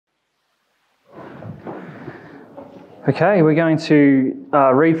Okay, we're going to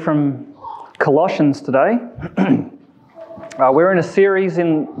read from Colossians today. We're in a series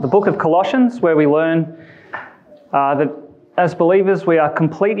in the book of Colossians where we learn that as believers we are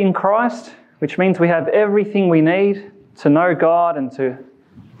complete in Christ, which means we have everything we need to know God and to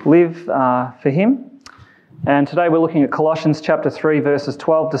live for Him. And today we're looking at Colossians chapter 3 verses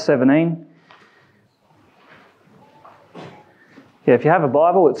 12 to 17. Yeah, if you have a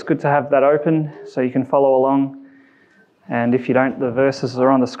Bible, it's good to have that open so you can follow along. And if you don't, the verses are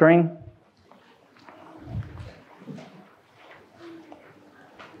on the screen.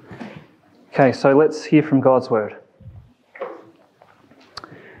 Okay, so let's hear from God's word.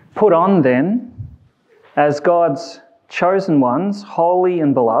 Put on then, as God's chosen ones, holy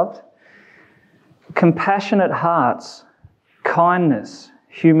and beloved, compassionate hearts, kindness,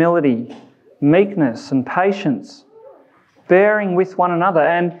 humility, meekness and patience, bearing with one another,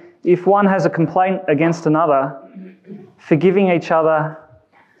 and if one has a complaint against another, forgiving each other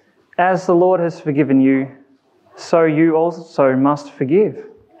as the Lord has forgiven you, so you also must forgive.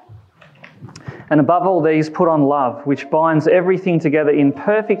 And above all these, put on love, which binds everything together in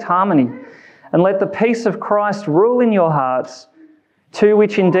perfect harmony. And let the peace of Christ rule in your hearts, to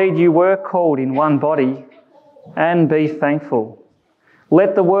which indeed you were called in one body, and be thankful.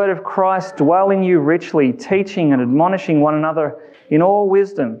 Let the word of Christ dwell in you richly, teaching and admonishing one another in all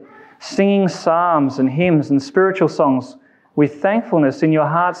wisdom, singing psalms and hymns and spiritual songs with thankfulness in your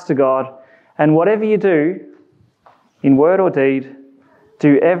hearts to God. And whatever you do, in word or deed,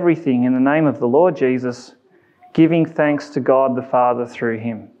 do everything in the name of the Lord Jesus, giving thanks to God the Father through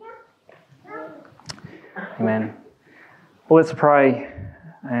Him. Amen. Well, let's pray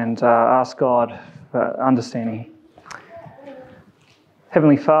and ask God for understanding.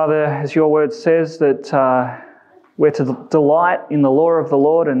 Heavenly Father, as your word says that we're to delight in the law of the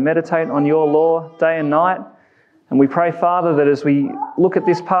Lord and meditate on your law day and night. And we pray, Father, that as we look at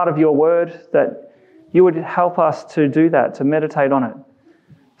this part of your word, that you would help us to do that, to meditate on it,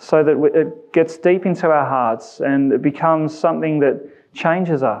 so that it gets deep into our hearts and it becomes something that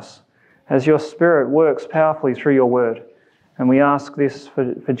changes us as your Spirit works powerfully through your word. And we ask this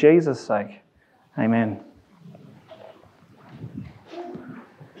for Jesus' sake. Amen.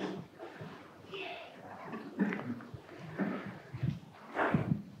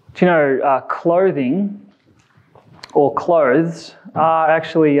 Do you know, clothing or clothes are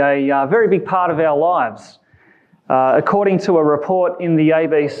actually a very big part of our lives. According to a report in the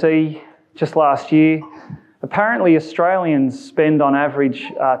ABC just last year, apparently Australians spend on average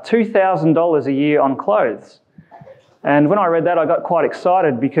 $2,000 a year on clothes. And when I read that, I got quite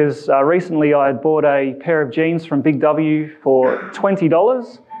excited because recently I had bought a pair of jeans from Big W for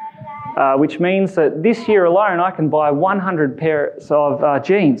 $20. Which means that this year alone I can buy 100 pairs of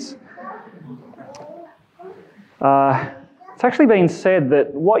jeans. It's actually been said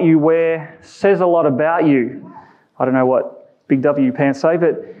that what you wear says a lot about you. I don't know what Big W pants say,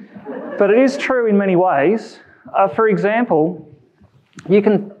 but it is true in many ways. For example, you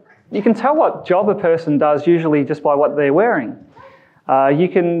can tell what job a person does usually just by what they're wearing. You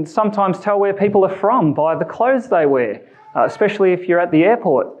can sometimes tell where people are from by the clothes they wear, especially if you're at the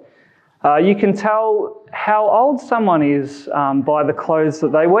airport. You can tell how old someone is by the clothes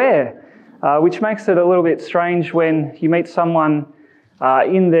that they wear, which makes it a little bit strange when you meet someone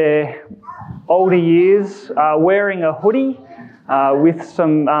in their older years wearing a hoodie with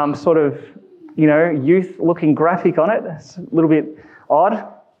some sort of, youth-looking graphic on it. It's a little bit odd.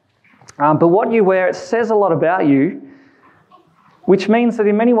 But what you wear, it says a lot about you, which means that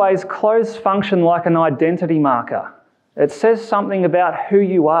in many ways clothes function like an identity marker. It says something about who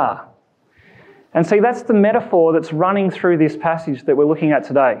you are. And see, that's the metaphor that's running through this passage that we're looking at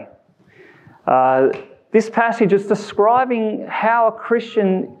today. This passage is describing how a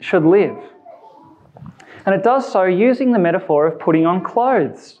Christian should live. And it does so using the metaphor of putting on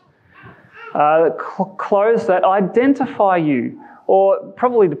clothes. Clothes that identify you, or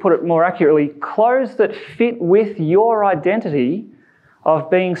probably to put it more accurately, clothes that fit with your identity of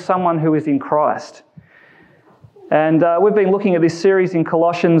being someone who is in Christ. And we've been looking at this series in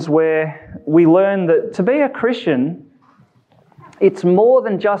Colossians where we learn that to be a Christian, it's more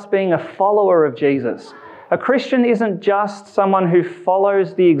than just being a follower of Jesus. A Christian isn't just someone who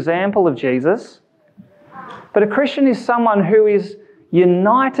follows the example of Jesus, but a Christian is someone who is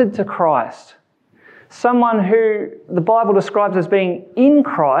united to Christ, someone who the Bible describes as being in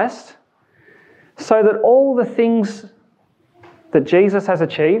Christ, so that all the things that Jesus has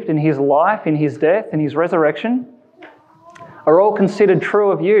achieved in His life, in His death, in His resurrection, are all considered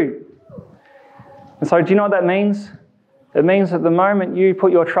true of you. And so do you know what that means? It means that the moment you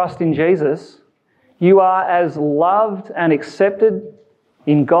put your trust in Jesus, You are as loved and accepted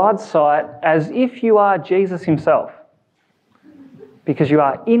in God's sight as if you are Jesus himself, because you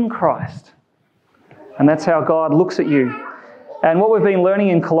are in Christ. And that's how God looks at you. And what we've been learning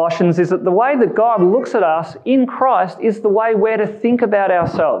in Colossians is that the way that God looks at us in Christ is the way we're to think about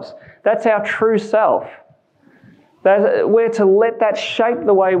ourselves. That's our true self. We're to let that shape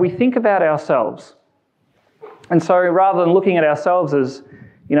the way we think about ourselves. And so rather than looking at ourselves as,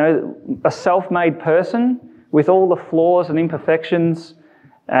 a self-made person with all the flaws and imperfections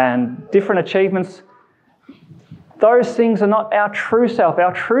and different achievements, those things are not our true self.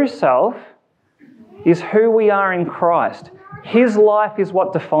 Our true self is who we are in Christ. His life is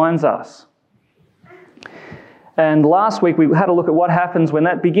what defines us. And last week we had a look at what happens when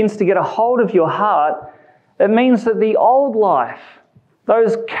that begins to get a hold of your heart. It means that the old life,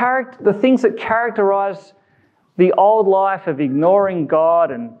 the things that characterise the old life of ignoring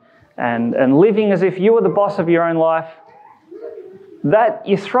God and living as if you were the boss of your own life, that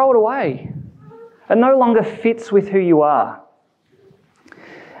you throw it away. It no longer fits with who you are.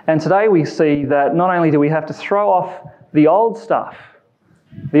 And today we see that not only do we have to throw off the old stuff,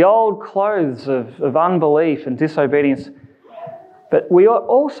 the old clothes of unbelief and disobedience, but we are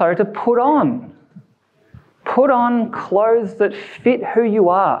also to put on clothes that fit who you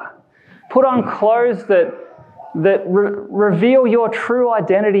are. Put on clothes that reveal your true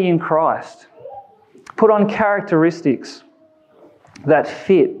identity in Christ. Put on characteristics that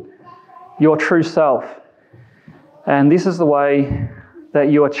fit your true self. And this is the way that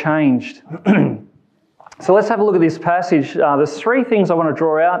you are changed. So let's have a look at this passage. There's three things I want to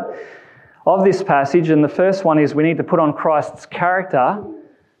draw out of this passage. And the first one is we need to put on Christ's character.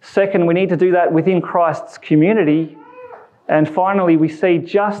 Second, we need to do that within Christ's community. And finally, we see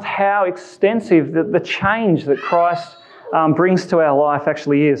just how extensive the change that Christ brings to our life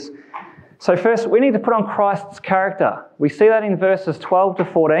actually is. So first, we need to put on Christ's character. We see that in verses 12 to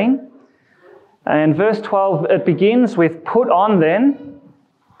 14. And verse 12, it begins with, "Put on then,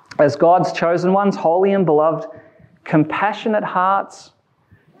 as God's chosen ones, holy and beloved, compassionate hearts,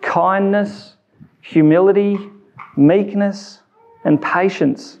 kindness, humility, meekness, and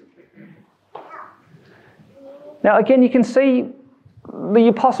patience." Now again, you can see the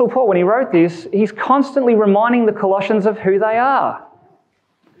Apostle Paul, when he wrote this, he's constantly reminding the Colossians of who they are.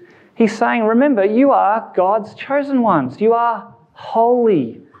 He's saying, remember, you are God's chosen ones. You are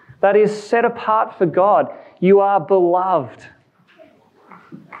holy. That is set apart for God. You are beloved.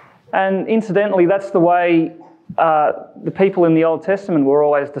 And incidentally, that's the way the people in the Old Testament were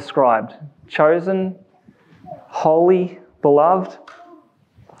always described. Chosen, holy, beloved.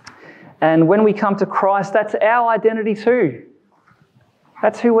 And when we come to Christ, that's our identity too.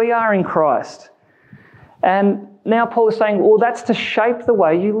 That's who we are in Christ. And now Paul is saying, well, that's to shape the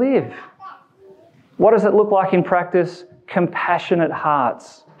way you live. What does it look like in practice? Compassionate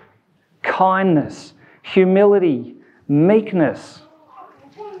hearts, kindness, humility, meekness,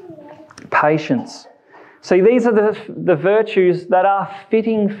 patience. See, these are the virtues that are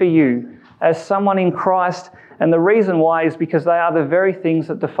fitting for you as someone in Christ. And the reason why is because they are the very things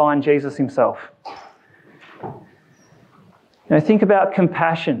that define Jesus himself. Think about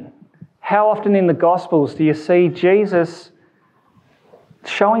compassion. How often in the Gospels do you see Jesus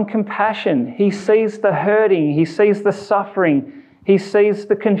showing compassion? He sees the hurting, he sees the suffering, he sees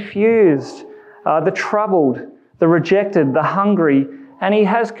the confused, the troubled, the rejected, the hungry, and he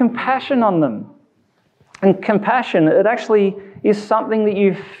has compassion on them. And compassion, it actually is something that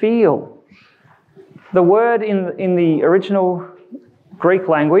you feel. The word in the original Greek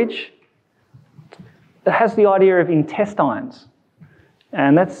language, it has the idea of intestines.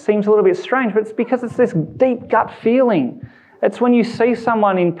 And that seems a little bit strange, but it's because it's this deep gut feeling. It's when you see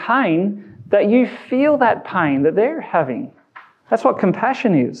someone in pain that you feel that pain that they're having. That's what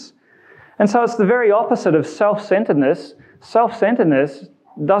compassion is. And so it's the very opposite of self-centeredness. Self-centeredness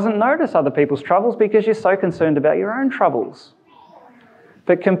doesn't notice other people's troubles because you're so concerned about your own troubles.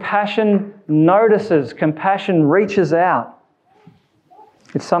 But compassion notices, compassion reaches out.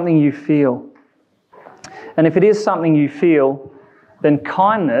 It's something you feel. And if it is something you feel, then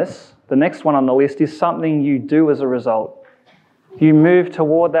kindness, the next one on the list, is something you do as a result. You move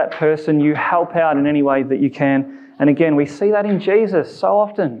toward that person, you help out in any way that you can. And again, we see that in Jesus so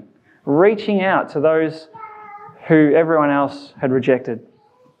often, reaching out to those who everyone else had rejected.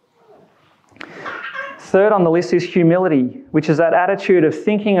 Third on the list is humility, which is that attitude of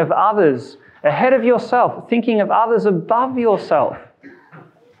thinking of others ahead of yourself, thinking of others above yourself.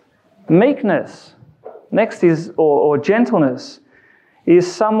 Meekness, next is, or gentleness,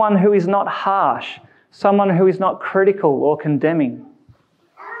 is someone who is not harsh, someone who is not critical or condemning.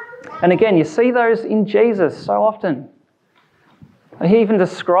 And again, you see those in Jesus so often. He even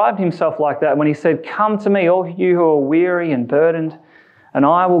described himself like that when he said, "Come to me, all you who are weary and burdened, and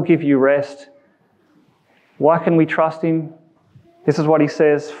I will give you rest." Why can we trust him? This is what he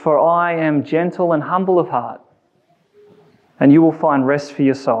says, "For I am gentle and humble of heart, and you will find rest for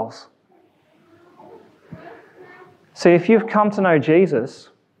your souls." See, if you've come to know Jesus,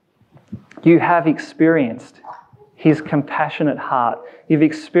 you have experienced his compassionate heart. You've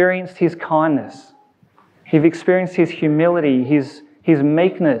experienced his kindness. You've experienced his humility, his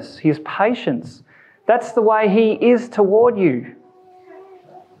meekness, his patience. That's the way he is toward you.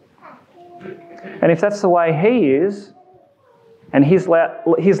 And if that's the way he is, and his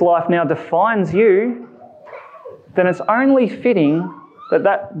life now defines you, then it's only fitting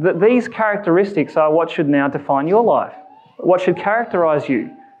that these characteristics are what should now define your life, what should characterise you,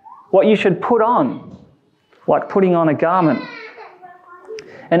 what you should put on, like putting on a garment.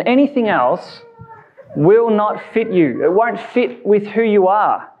 And anything else will not fit you. It won't fit with who you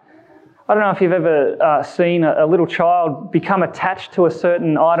are. I don't know if you've ever seen a little child become attached to a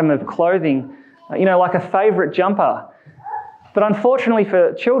certain item of clothing, like a favourite jumper. But unfortunately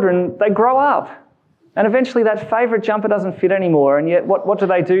for children, they grow up. And eventually that favourite jumper doesn't fit anymore. And yet what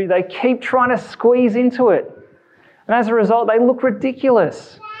do? They keep trying to squeeze into it. And as a result, they look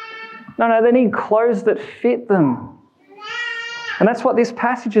ridiculous. No, they need clothes that fit them. And that's what this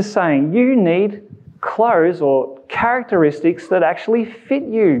passage is saying. You need clothes or characteristics that actually fit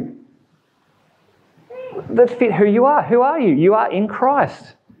you. That fit who you are. Who are you? You are in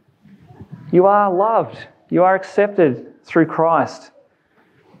Christ. You are loved. You are accepted through Christ.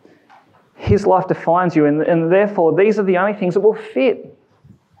 His life defines you, and therefore these are the only things that will fit.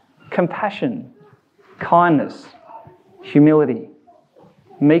 Compassion, kindness, humility,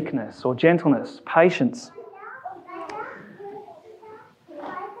 meekness or gentleness, patience.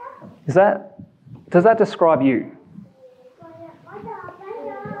 Does that describe you?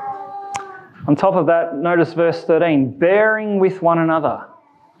 On top of that, notice verse 13, bearing with one another,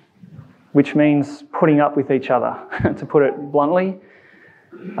 which means putting up with each other, to put it bluntly.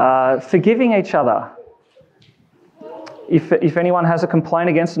 Forgiving each other. If anyone has a complaint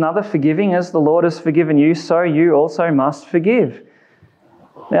against another, forgiving as the Lord has forgiven you, so you also must forgive.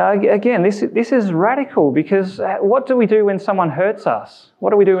 Now, again, this is radical, because what do we do when someone hurts us? What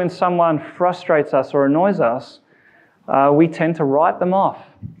do we do when someone frustrates us or annoys us? We tend to write them off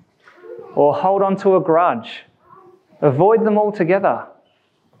or hold on to a grudge, avoid them altogether.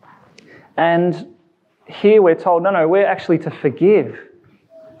 And here we're told, no, we're actually to forgive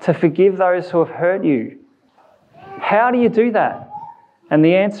those who have hurt you. How do you do that? And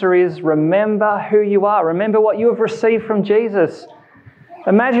the answer is, remember who you are. Remember what you have received from Jesus.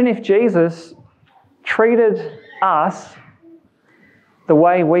 Imagine if Jesus treated us the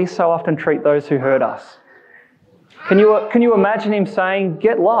way we so often treat those who hurt us. Can you imagine him saying,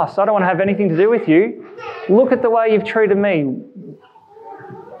 "Get lost, I don't want to have anything to do with you. Look at the way you've treated me."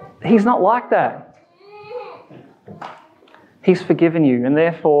 He's not like that. He's forgiven you, and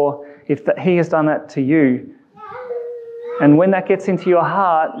therefore, if he has done that to you, and when that gets into your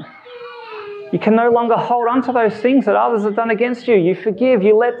heart, you can no longer hold on to those things that others have done against you. You forgive,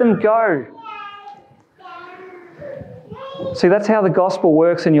 you let them go. See, that's how the gospel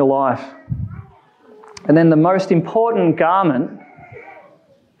works in your life. And then the most important garment,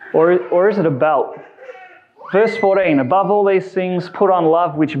 or is it a belt? Verse 14, above all these things, put on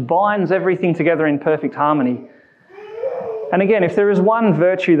love, which binds everything together in perfect harmony. And again, if there is one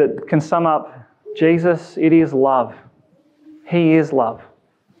virtue that can sum up Jesus, it is love. He is love.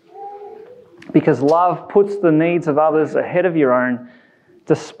 Because love puts the needs of others ahead of your own,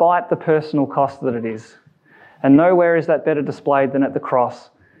 despite the personal cost that it is. And nowhere is that better displayed than at the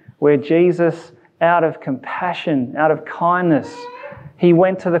cross, where Jesus, out of compassion, out of kindness, he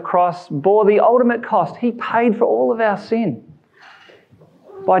went to the cross, bore the ultimate cost. He paid for all of our sin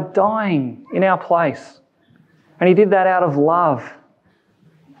by dying in our place. And he did that out of love.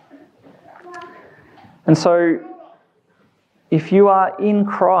 And so, if you are in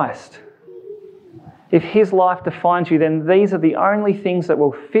Christ, if his life defines you, then these are the only things that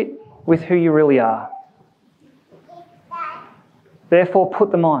will fit with who you really are. Therefore,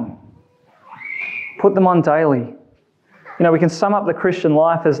 put them on. Put them on daily. We can sum up the Christian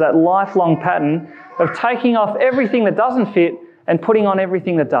life as that lifelong pattern of taking off everything that doesn't fit and putting on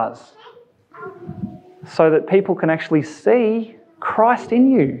everything that does, so that people can actually see Christ in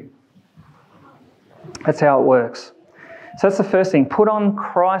you. That's how it works. So that's the first thing. Put on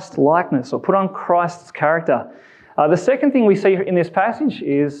Christ likeness, or put on Christ's character. The second thing we see in this passage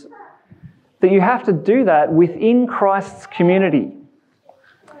is that you have to do that within Christ's community.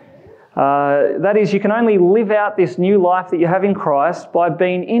 That is, you can only live out this new life that you have in Christ by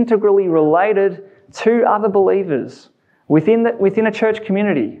being integrally related to other believers within a church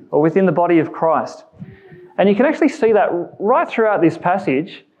community or within the body of Christ. And you can actually see that right throughout this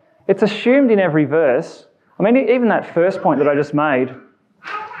passage. It's assumed in every verse. I mean, even that first point that I just made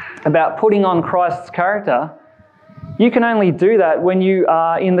about putting on Christ's character, you can only do that when you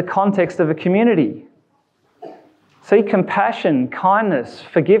are in the context of a community. See, compassion, kindness,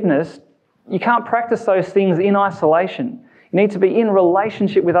 forgiveness, you can't practice those things in isolation. You need to be in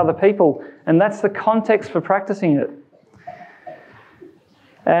relationship with other people, and that's the context for practicing it.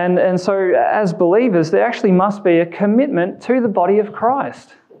 And so as believers, there actually must be a commitment to the body of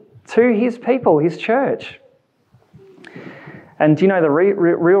Christ, to his people, his church. And do you know the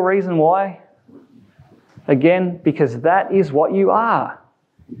real reason why? Again, because that is what you are.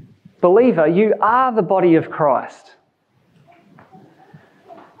 Believer, you are the body of Christ.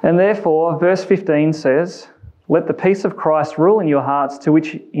 And therefore, verse 15 says, "Let the peace of Christ rule in your hearts, to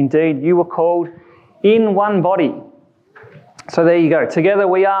which indeed you were called in one body." So there you go. Together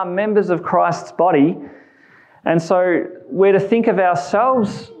we are members of Christ's body. And so we're to think of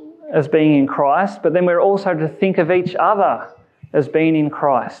ourselves as being in Christ, but then we're also to think of each other as being in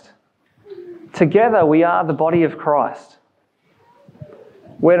Christ. Together we are the body of Christ.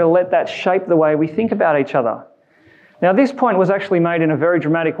 We're to let that shape the way we think about each other. Now this point was actually made in a very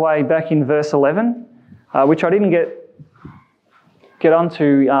dramatic way back in verse 11, which I didn't get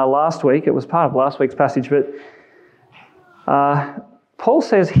onto last week. It was part of last week's passage, but Paul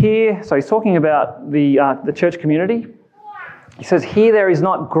says here, so he's talking about the church community. He says, "Here there is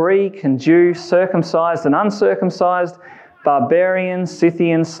not Greek and Jew, circumcised and uncircumcised, barbarian,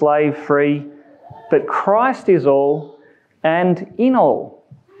 Scythian, slave, free, but Christ is all and in all."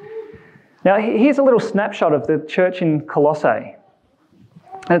 Now here's a little snapshot of the church in Colossae.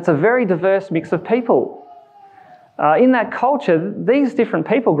 And it's a very diverse mix of people. In that culture, these different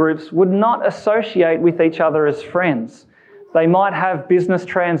people groups would not associate with each other as friends. They might have business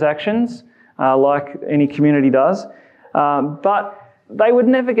transactions, like any community does, but they would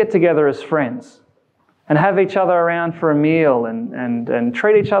never get together as friends and have each other around for a meal and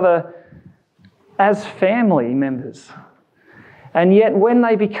treat each other as family members. And yet when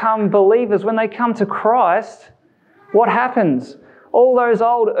they become believers, when they come to Christ, what happens? All those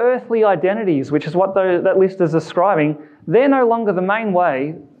old earthly identities, which is what that list is describing, they're no longer the main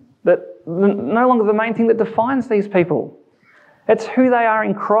thing that defines these people. It's who they are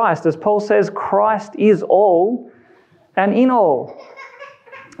in Christ. As Paul says, Christ is all and in all.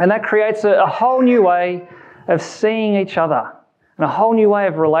 And that creates a whole new way of seeing each other and a whole new way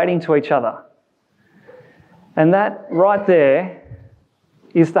of relating to each other. And that right there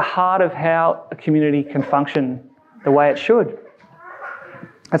is the heart of how a community can function the way it should.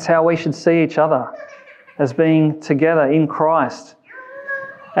 That's how we should see each other, as being together in Christ.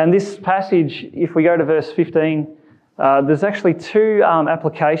 And this passage, if we go to verse 15, there's actually two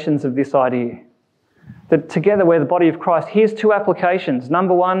applications of this idea. That together we're the body of Christ. Here's two applications.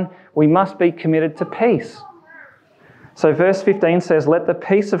 Number one, we must be committed to peace. So verse 15 says, "Let the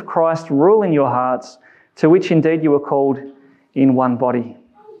peace of Christ rule in your hearts, to which indeed you were called in one body."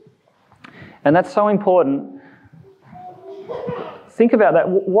 And that's so important. Think about that.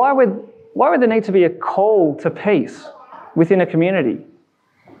 Why would there need to be a call to peace within a community?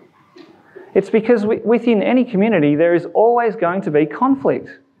 It's because within any community there is always going to be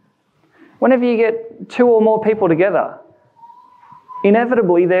conflict. Whenever you get two or more people together,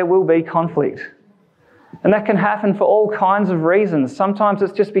 inevitably there will be conflict. And that can happen for all kinds of reasons. Sometimes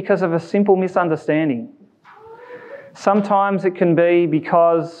it's just because of a simple misunderstanding. Sometimes it can be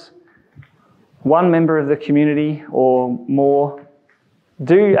because one member of the community or more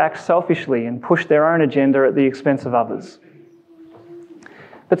do act selfishly and push their own agenda at the expense of others.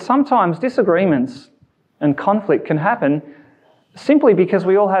 But sometimes disagreements and conflict can happen simply because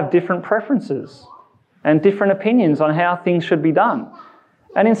we all have different preferences and different opinions on how things should be done.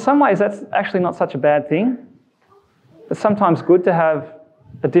 And in some ways that's actually not such a bad thing. It's sometimes good to have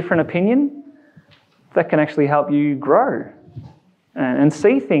a different opinion that can actually help you grow and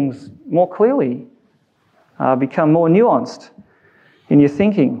see things more clearly, become more nuanced in your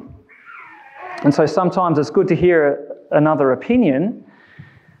thinking. And so sometimes it's good to hear another opinion.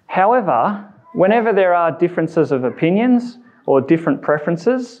 However, whenever there are differences of opinions or different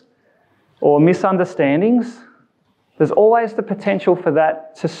preferences or misunderstandings, there's always the potential for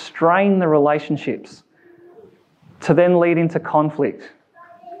that to strain the relationships, to then lead into conflict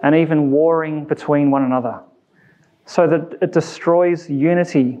and even warring between one another, so that it destroys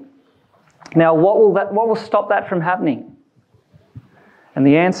unity. Now, what will stop that from happening? And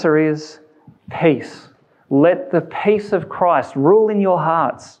the answer is peace. Let the peace of Christ rule in your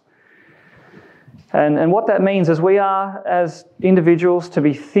hearts. And what that means is we are, as individuals, to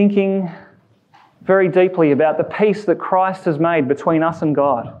be thinking very deeply about the peace that Christ has made between us and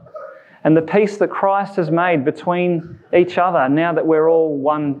God, and the peace that Christ has made between each other now that we're all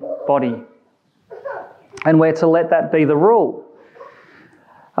one body. And we're to let that be the rule.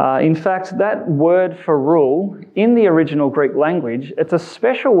 In fact, that word for rule, in the original Greek language, it's a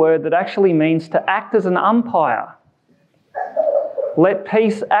special word that actually means to act as an umpire. Let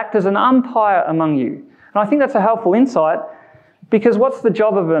peace act as an umpire among you. And I think that's a helpful insight, because what's the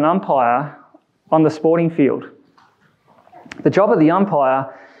job of an umpire on the sporting field? The job of the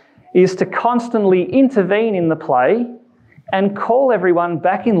umpire is to constantly intervene in the play and call everyone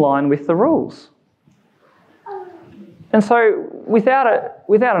back in line with the rules. And so without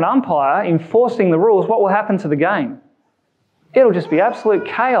an umpire enforcing the rules, what will happen to the game? It'll just be absolute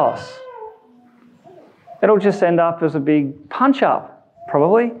chaos. It'll just end up as a big punch-up,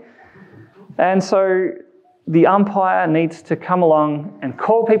 probably. And so the umpire needs to come along and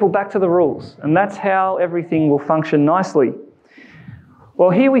call people back to the rules. And that's how everything will function nicely. Well,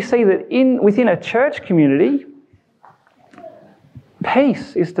 here we see that within a church community,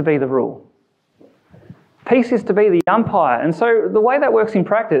 peace is to be the rule. Peace is to be the umpire. And so the way that works in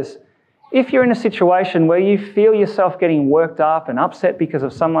practice, if you're in a situation where you feel yourself getting worked up and upset because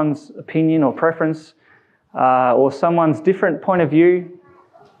of someone's opinion or preference, or someone's different point of view,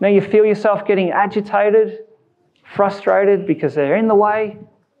 now you feel yourself getting agitated, frustrated because they're in the way.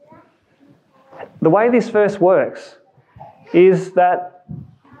 The way this verse works is that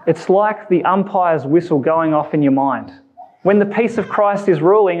it's like the umpire's whistle going off in your mind. When the peace of Christ is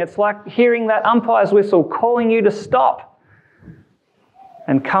ruling, it's like hearing that umpire's whistle calling you to stop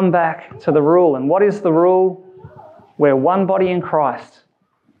and come back to the rule. And what is the rule? We're one body in Christ.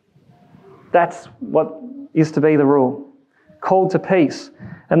 That's what is to be the rule. Called to peace.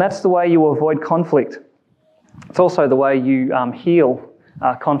 And that's the way you avoid conflict. It's also the way you heal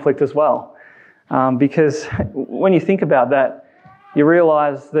conflict as well. Because when you think about that, you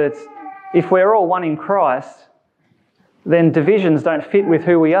realise that if we're all one in Christ, then divisions don't fit with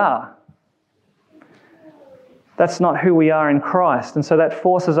who we are. That's not who we are in Christ. And so that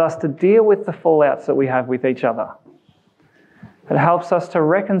forces us to deal with the fallouts that we have with each other. It helps us to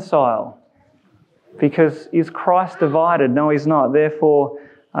reconcile. Because is Christ divided? No, he's not. Therefore,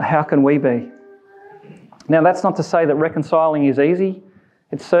 how can we be? Now, that's not to say that reconciling is easy.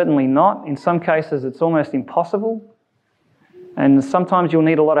 It's certainly not. In some cases, it's almost impossible. And sometimes you'll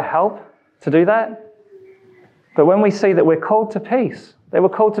need a lot of help to do that. But when we see that we're called to peace, that we're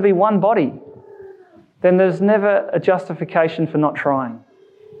called to be one body, then there's never a justification for not trying.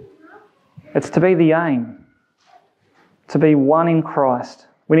 It's to be the aim, to be one in Christ.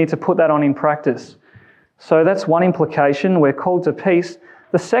 We need to put that on in practice. So that's one implication. We're called to peace.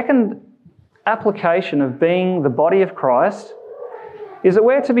 The second application of being the body of Christ is that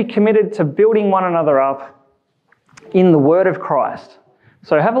we're to be committed to building one another up in the word of Christ.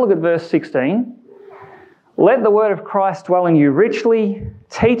 So have a look at verse 16. Let the word of Christ dwell in you richly,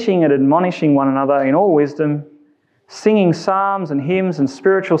 teaching and admonishing one another in all wisdom, singing psalms and hymns and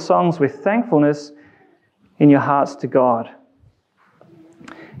spiritual songs with thankfulness in your hearts to God.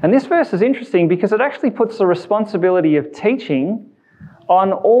 And this verse is interesting because it actually puts the responsibility of teaching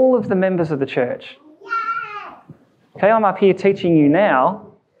on all of the members of the church. Okay, I'm up here teaching you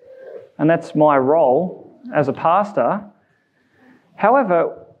now, and that's my role as a pastor.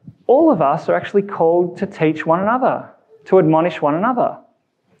 However, all of us are actually called to teach one another, to admonish one another.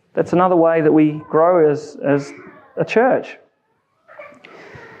 That's another way that we grow as a church.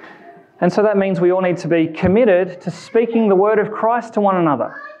 And so that means we all need to be committed to speaking the word of Christ to one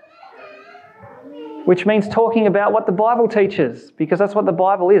another, which means talking about what the Bible teaches, because that's what the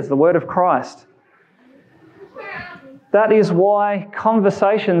Bible is, the word of Christ. That is why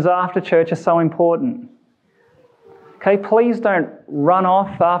conversations after church are so important. Okay, please don't run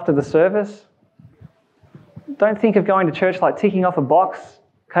off after the service. Don't think of going to church like ticking off a box.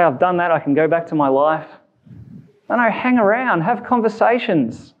 Okay, I've done that, I can go back to my life. No, hang around, have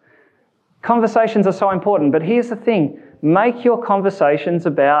conversations. Conversations are so important, but here's the thing. Make your conversations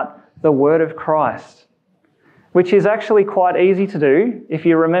about the word of Christ, which is actually quite easy to do if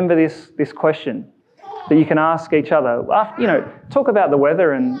you remember this question that you can ask each other. Talk about the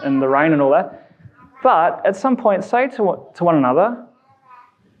weather and the rain and all that. But at some point, say to one another,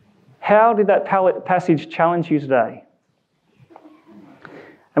 how did that passage challenge you today?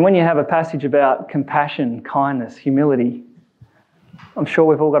 And when you have a passage about compassion, kindness, humility, I'm sure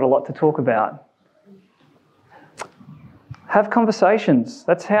we've all got a lot to talk about. Have conversations.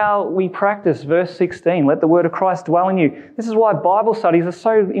 That's how we practice verse 16. Let the word of Christ dwell in you. This is why Bible studies are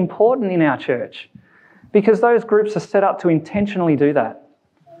so important in our church, because those groups are set up to intentionally do that,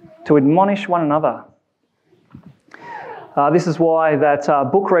 to admonish one another. This is why that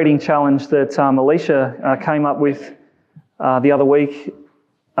book reading challenge that Alicia came up with the other week,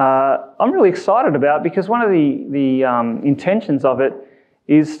 I'm really excited about, because one of the intentions of it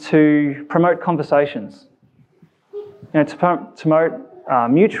is to promote conversations. To promote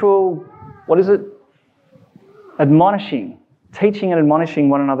mutual, admonishing, teaching and admonishing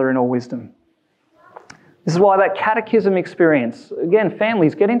one another in all wisdom. This is why that catechism experience, again,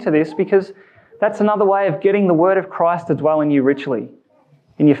 families, get into this, because that's another way of getting the word of Christ to dwell in you richly,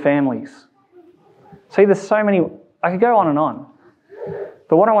 in your families. See, there's so many, I could go on and on.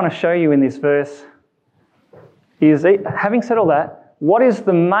 But what I want to show you in this verse is, having said all that, what is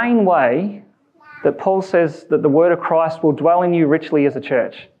the main way that Paul says that the word of Christ will dwell in you richly as a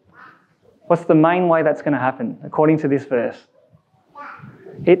church? What's the main way that's going to happen, according to this verse?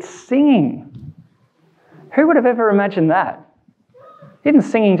 It's singing. Who would have ever imagined that? Isn't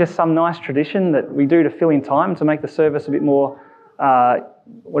singing just some nice tradition that we do to fill in time to make the service a bit more,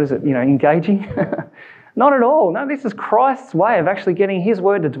 engaging? Not at all. No, this is Christ's way of actually getting his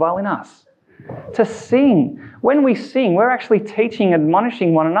word to dwell in us. To sing. When we sing, we're actually teaching,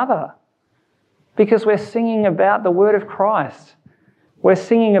 admonishing one another, because we're singing about the word of Christ. We're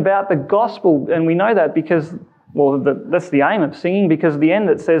singing about the gospel, and we know that because, that's the aim of singing, because at the end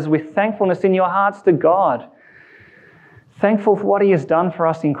it says, with thankfulness in your hearts to God. Thankful for what he has done for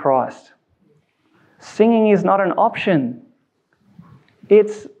us in Christ. Singing is not an option.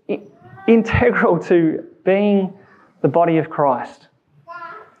 It's integral to being the body of Christ.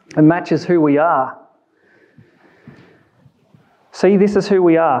 It matches who we are. See, this is who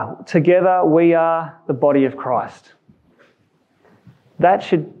we are. Together we are the body of Christ. That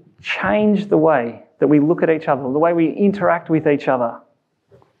should change the way that we look at each other, the way we interact with each other.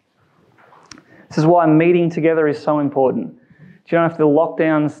 This is why meeting together is so important. Do you know if the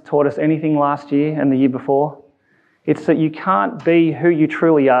lockdowns taught us anything last year and the year before? It's that you can't be who you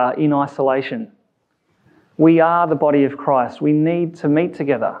truly are in isolation. We are the body of Christ. We need to meet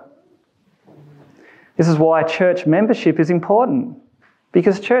together. This is why church membership is important,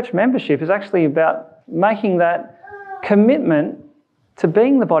 because church membership is actually about making that commitment to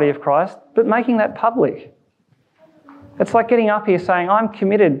being the body of Christ, but making that public. It's like getting up here saying, I'm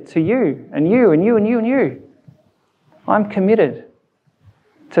committed to you and you and you and you and you. I'm committed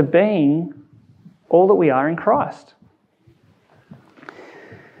to being all that we are in Christ.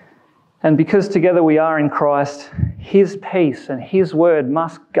 And because together we are in Christ, his peace and his word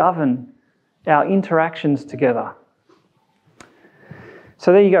must govern our interactions together.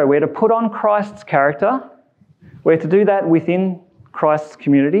 So there you go. We're to put on Christ's character. We're to do that within Christ's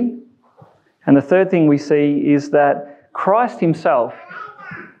community. And the third thing we see is that Christ himself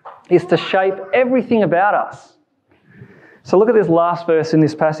is to shape everything about us. So look at this last verse in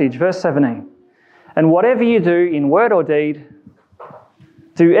this passage, verse 17. And whatever you do in word or deed,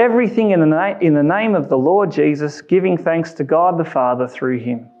 do everything in the name of the Lord Jesus, giving thanks to God the Father through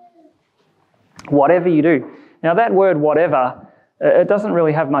him. Whatever you do. Now that word whatever, it doesn't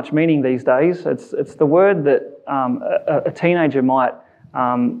really have much meaning these days. It's the word that a teenager might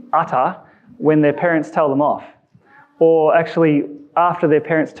utter when their parents tell them off. Or actually, after their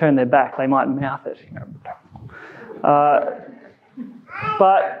parents turn their back, they might mouth it.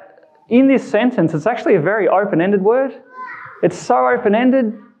 But in this sentence, it's actually a very open-ended word. It's so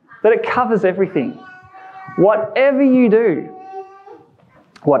open-ended that it covers everything. Whatever you do,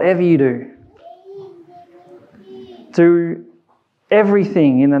 do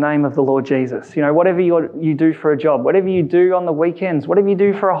everything in the name of the Lord Jesus. You know, whatever you do for a job, whatever you do on the weekends, whatever you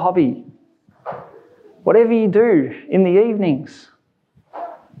do for a hobby, whatever you do in the evenings,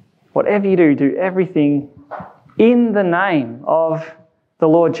 whatever you do everything in the name of the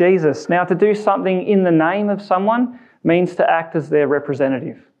Lord Jesus. Now, to do something in the name of someone means to act as their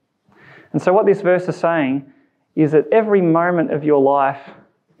representative. And so what this verse is saying is that every moment of your life,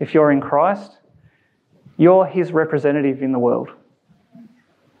 if you're in Christ, you're his representative in the world.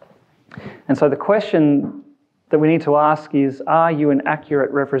 And so the question that we need to ask is, are you an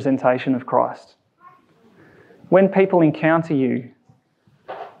accurate representation of Christ? When people encounter you,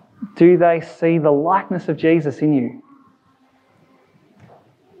 do they see the likeness of Jesus in you?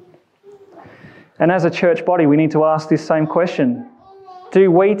 And as a church body, we need to ask this same question.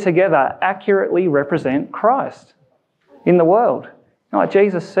 Do we together accurately represent Christ in the world? Like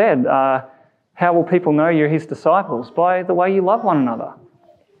Jesus said, how will people know you're his disciples? By the way you love one another.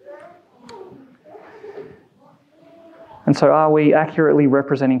 And so are we accurately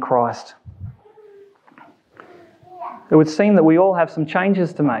representing Christ? It would seem that we all have some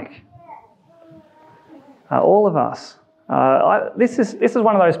changes to make. All of us. This is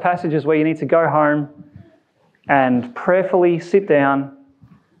one of those passages where you need to go home and prayerfully sit down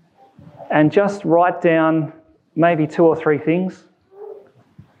and just write down maybe 2 or 3 things.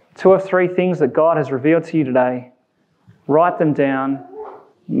 2 or 3 things that God has revealed to you today. Write them down.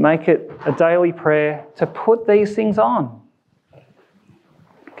 Make it a daily prayer to put these things on.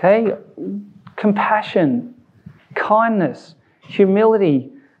 Okay? Compassion, kindness,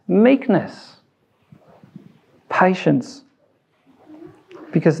 humility, meekness, patience.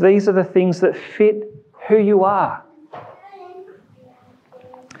 Because these are the things that fit who you are.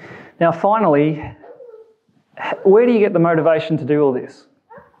 Now, finally, where do you get the motivation to do all this?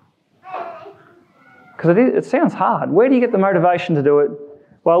 Because it sounds hard. Where do you get the motivation to do it?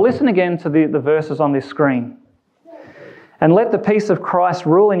 Well, listen again to the verses on this screen. And let the peace of Christ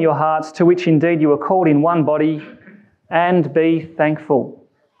rule in your hearts, to which indeed you are called in one body, and be thankful.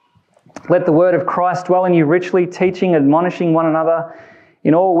 Let the word of Christ dwell in you richly, teaching, admonishing one another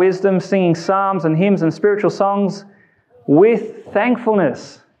in all wisdom, singing psalms and hymns and spiritual songs with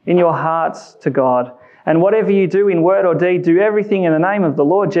thankfulness in your hearts to God. And whatever you do in word or deed, do everything in the name of the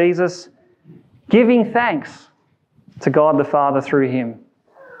Lord Jesus, giving thanks to God the Father through him.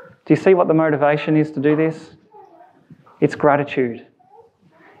 Do you see what the motivation is to do this? It's gratitude.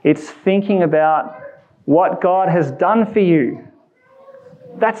 It's thinking about what God has done for you.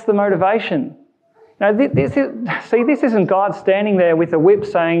 That's the motivation. Now, this isn't God standing there with a whip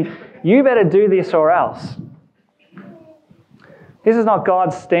saying, you better do this or else. This is not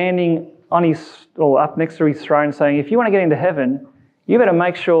God standing on up next to his throne saying, if you want to get into heaven, you better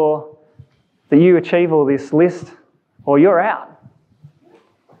make sure that you achieve all this list or you're out.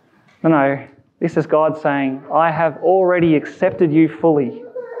 No, this is God saying, I have already accepted you fully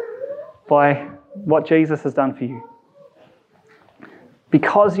by what Jesus has done for you.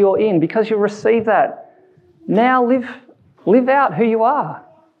 Because you're in, because you received that, now live out who you are.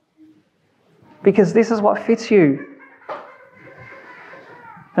 Because this is what fits you.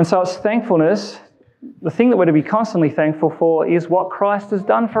 And so it's thankfulness. The thing that we're to be constantly thankful for is what Christ has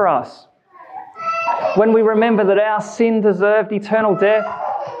done for us. When we remember that our sin deserved eternal death,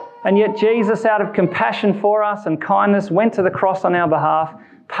 and yet Jesus, out of compassion for us and kindness, went to the cross on our behalf,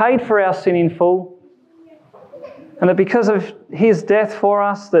 paid for our sin in full, and that because of his death for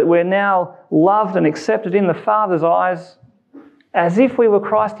us, that we're now loved and accepted in the Father's eyes as if we were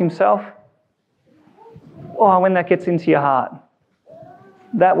Christ himself. Oh, when that gets into your heart,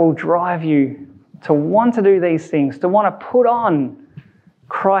 that will drive you to want to do these things, to want to put on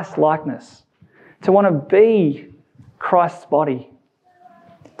Christ-likeness, to want to be Christ's body,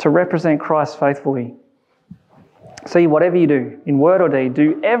 to represent Christ faithfully. See, whatever you do, in word or deed,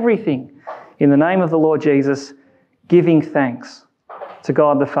 do everything in the name of the Lord Jesus, giving thanks to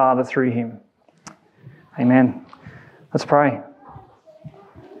God the Father through him. Amen. Let's pray.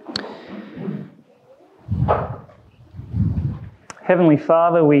 Heavenly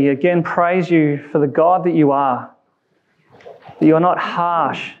Father, we again praise you for the God that you are. That you are not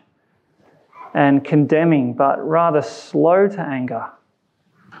harsh and condemning, but rather slow to anger,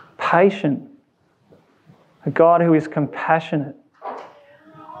 patient, a God who is compassionate,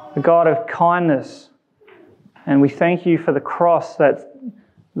 a God of kindness. And we thank you for the cross, that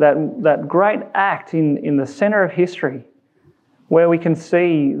great act in the centre of history, where we can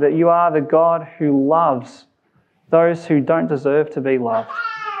see that you are the God who loves those who don't deserve to be loved.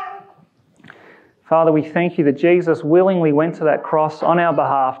 Father, we thank you that Jesus willingly went to that cross on our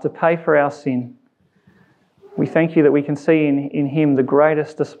behalf to pay for our sin. We thank you that we can see in him the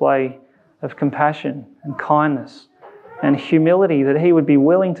greatest display of compassion and kindness and humility, that he would be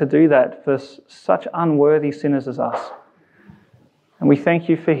willing to do that for such unworthy sinners as us. And we thank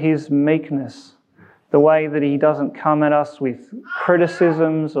you for his meekness, the way that he doesn't come at us with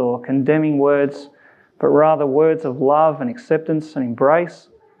criticisms or condemning words, but rather words of love and acceptance and embrace.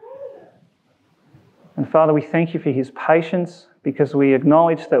 And Father, we thank you for his patience, because we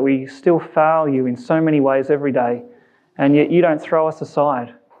acknowledge that we still fail you in so many ways every day, and yet you don't throw us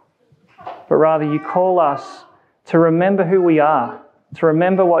aside, but rather you call us to remember who we are, to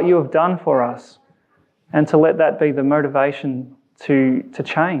remember what you have done for us, and to let that be the motivation to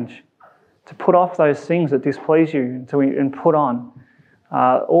change, to put off those things that displease you, and put on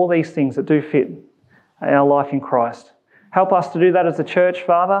all these things that do fit our life in Christ. Help us to do that as a church,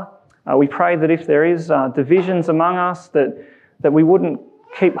 Father. We pray that if there is divisions among us, that we wouldn't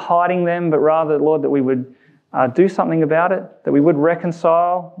keep hiding them, but rather, Lord, that we would do something about it, that we would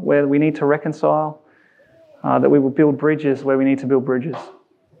reconcile where we need to reconcile. that we will build bridges where we need to build bridges.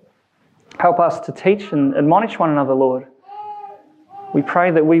 Help us to teach and admonish one another, Lord. We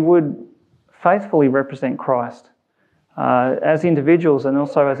pray that we would faithfully represent Christ as individuals and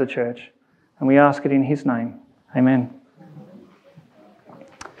also as a church. And we ask it in his name. Amen.